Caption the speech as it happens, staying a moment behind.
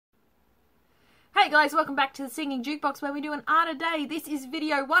Hey guys, welcome back to the Singing Jukebox where we do an art a day. This is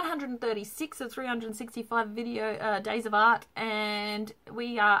video 136 of 365 video days of art, and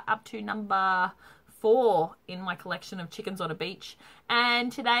we are up to number 4 in my collection of chickens on a beach.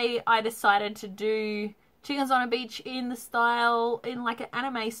 And today I decided to do chickens on a beach in the style, in like an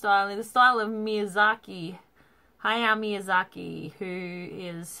anime style, in the style of Miyazaki. Hayao Miyazaki, who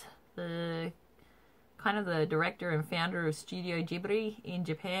is the kind of the director and founder of Studio Ghibli in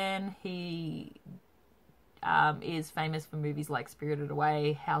Japan. He is famous for movies like Spirited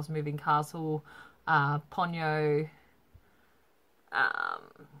Away, Howl's Moving Castle, Ponyo,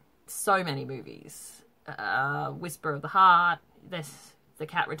 so many movies. Whisper of the Heart, there's The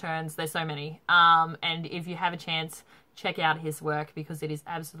Cat Returns, there's so many. And if you have a chance, check out his work because it is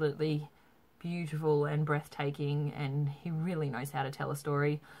absolutely beautiful and breathtaking, and he really knows how to tell a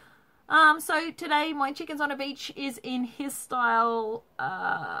story. So today my chickens on a beach is in his style.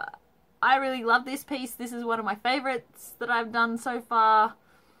 I really love this piece. This is one of my favorites that I've done so far.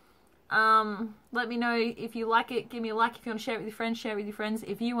 Let me know if you like it. Give me a like. If you want to share it with your friends, share it with your friends.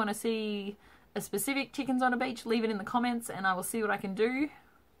 If you want to see a specific chickens on a beach, leave it in the comments and I will see what I can do.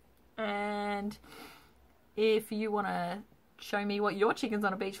 And if you want to show me what your chickens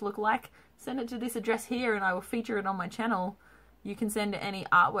on a beach look like, send it to this address here and I will feature it on my channel. You can send any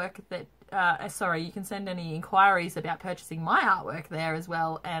artwork that, you can send any inquiries about purchasing my artwork there as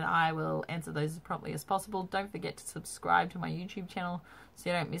well, and I will answer those as promptly as possible. Don't forget to subscribe to my YouTube channel so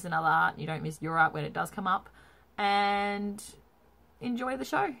you don't miss another art, and you don't miss your art when it does come up. And enjoy the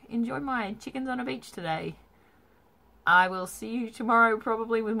show. Enjoy my chickens on a beach today. I will see you tomorrow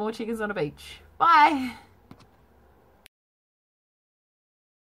probably with more chickens on a beach. Bye!